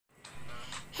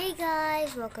Hey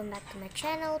guys, welcome back to my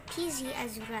channel, PZ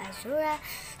Azura Azura.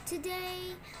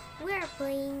 Today we're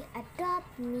playing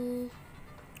Adopt Me.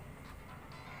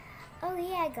 Oh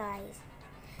yeah guys,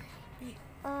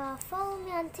 follow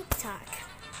me on TikTok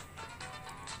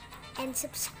and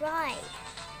subscribe.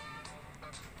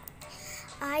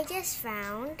 I just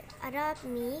found Adopt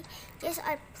Me just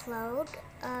upload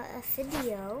a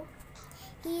video.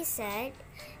 He said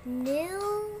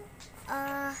new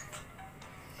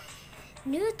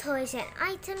toys and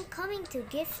item coming to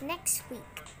gift next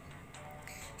week.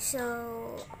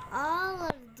 So all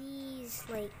of these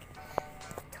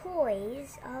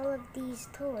toys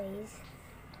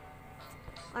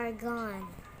are gone.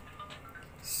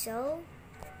 So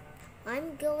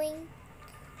I'm going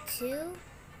to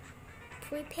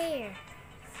prepare.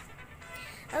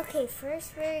 Okay,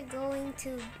 first we're going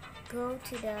to go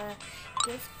to the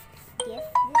gift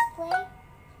display.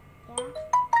 Yeah.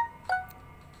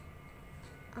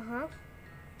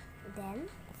 Then,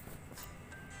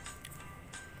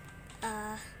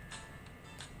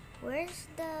 where's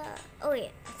the? Oh yeah,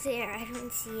 it's there. I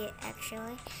don't see it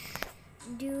actually.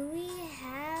 Do we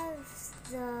have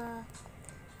the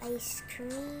ice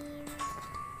cream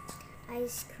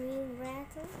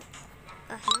rattle?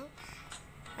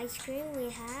 Ice cream we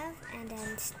have, and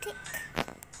then stick.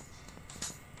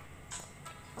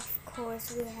 Of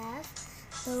course, we have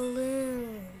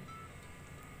balloon.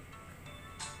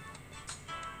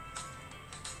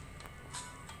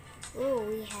 Oh,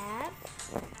 we have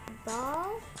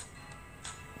ball.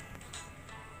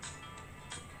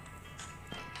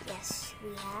 Yes,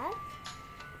 we have.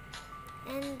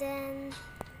 And then,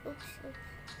 oops.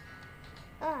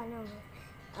 Oh no.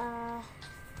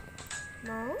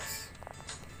 Mouse.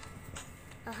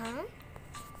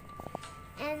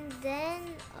 And then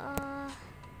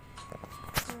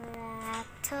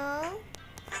rattle.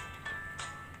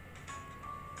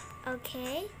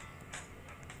 Okay.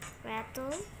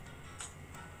 Rattle.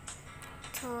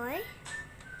 Toy.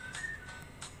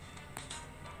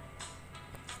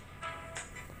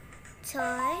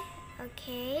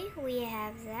 Okay, we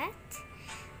have that.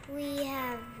 We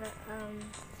have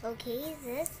okay,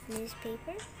 this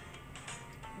newspaper.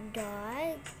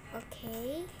 Dog.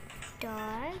 Okay,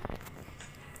 dog.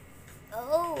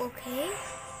 Oh, okay.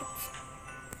 Oops.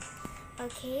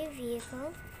 Okay,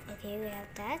 vehicle. Okay, we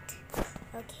have that.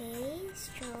 Okay,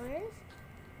 strollers.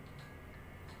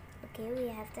 Okay, we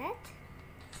have that.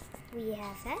 We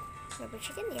have that. Rubber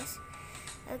chicken, yes.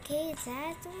 Okay,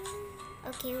 that one.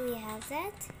 Okay, we have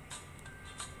that.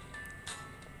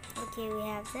 Okay, we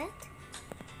have that.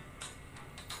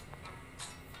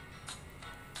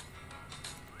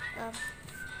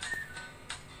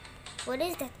 What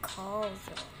is that called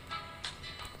though?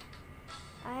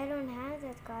 I don't have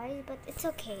that, guys, but it's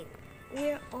okay.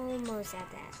 We're almost at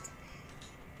that.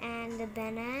 And the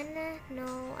banana,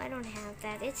 no, I don't have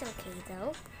that. It's okay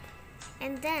though.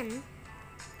 And then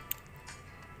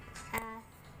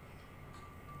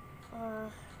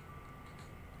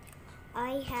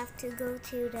I have to go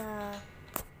to the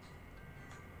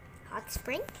hot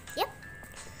spring. Yep.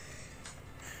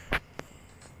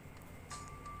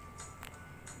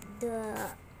 The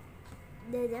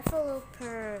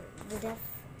developer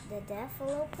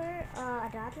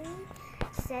Adopt Me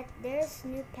said there's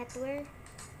new petware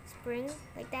spring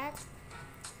like that.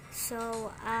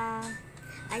 So I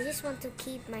just want to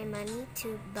keep my money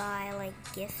to buy like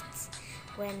gifts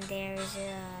when there's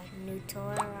a new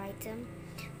toy or item.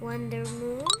 Wonder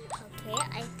Moon. Okay,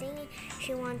 I think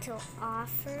she wants to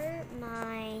offer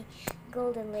my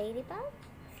Golden Ladybug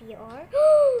VR.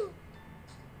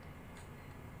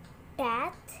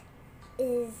 That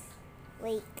is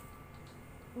like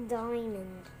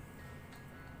diamond,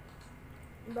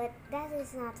 but that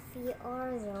is not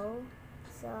VR though.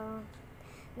 So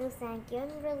no thank you.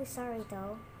 I'm really sorry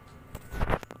though.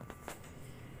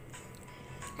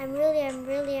 I'm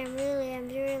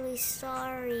really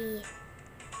sorry.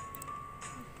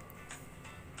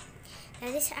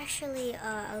 That is actually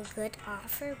a good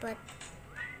offer, but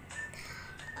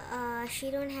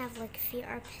she don't have like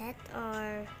VR pet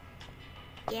or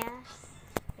yeah,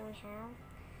 don't have.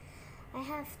 I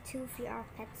have 2 VR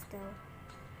pets though.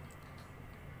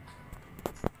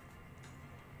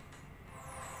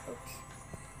 Oops.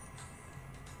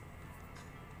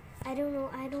 I don't know.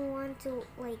 I don't want to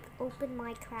like open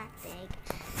my cracked egg.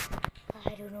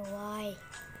 I don't know why.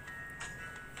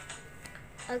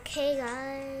 Okay,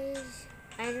 guys.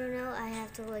 I don't know. I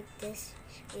have to like this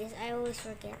because I always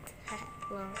forget.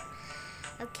 Well,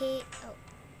 okay. Oh,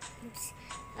 oops.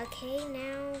 Okay,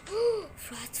 now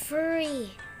Frost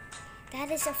Furry. That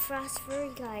is a Frost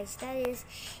Furry, guys. That is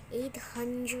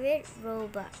 800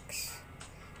 Robux.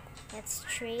 Let's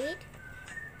trade.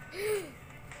 Oh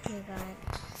my god.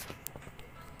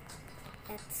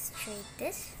 Let's trade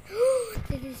this.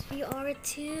 This is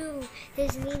VR2.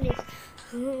 His name is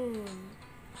Hoon.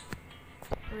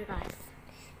 Oh my god.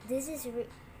 This is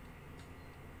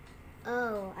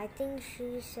oh, I think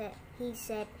he said it's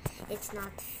not it's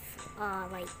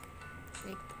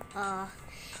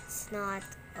not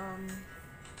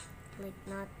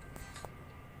not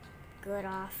good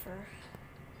offer.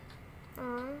 Aw,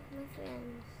 my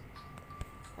friends.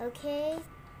 Okay.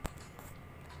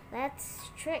 Let's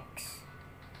tricks.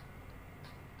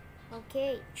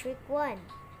 Okay, trick one.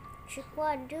 Trick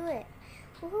one, do it.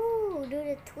 Woohoo, do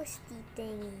the twisty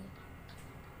thingy.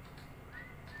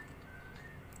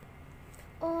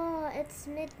 Oh, it's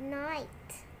midnight.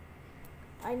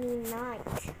 I mean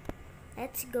night.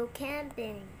 Let's go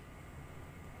camping.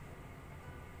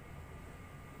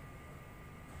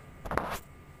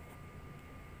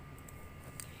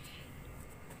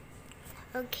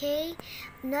 Okay,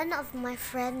 none of my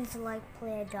friends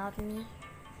play Adopt Me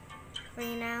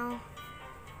right now.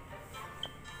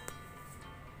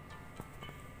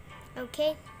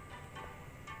 Okay.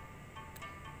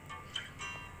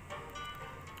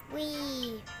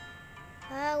 We're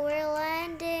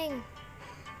landing.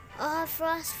 Oh,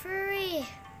 Frost Furry.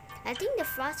 I think the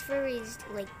Frost Furry is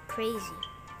crazy.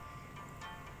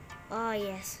 Oh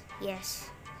yes, yes.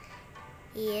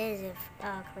 He is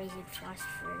a crazy Frost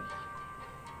Furry.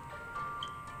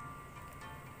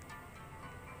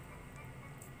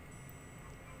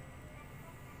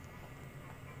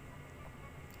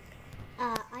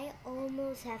 I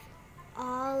almost have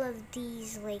all of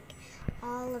these,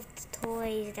 all of the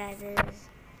toys that is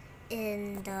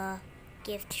in the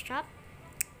gift shop.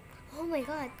 Oh my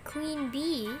god, Queen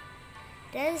Bee.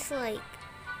 That is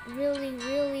really,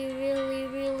 really, really,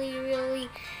 really, really,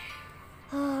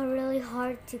 really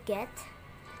hard to get.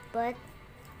 But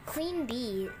Queen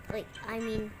Bee,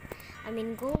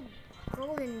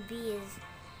 Golden Bee is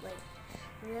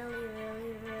really,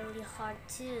 really, really hard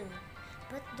too.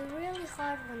 But the really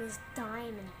hard one is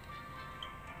Diamond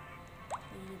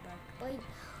Ladybug. Wait,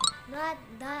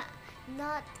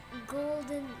 not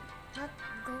Golden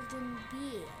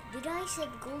Bee. Did I say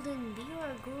Golden Bee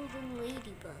or Golden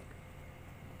Ladybug?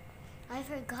 I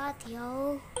forgot,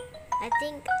 yo. I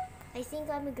think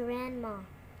I'm a grandma.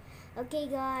 Okay,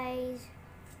 guys.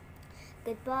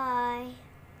 Goodbye.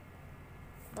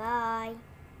 Bye.